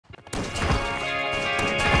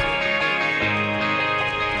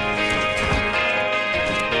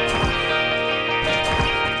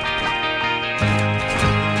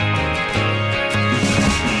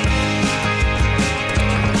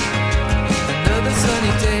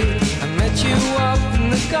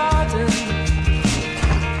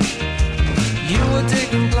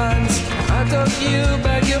of you,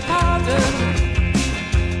 beg your pardon.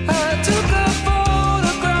 I took a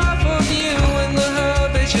photograph of you in the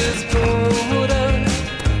herbaceous border.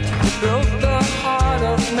 It broke the heart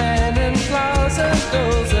of men and flowers and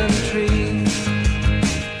girls and trees.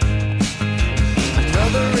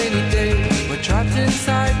 Another rainy day, we're trapped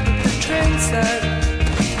inside with the train set.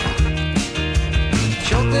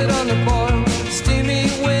 Choked it on the board.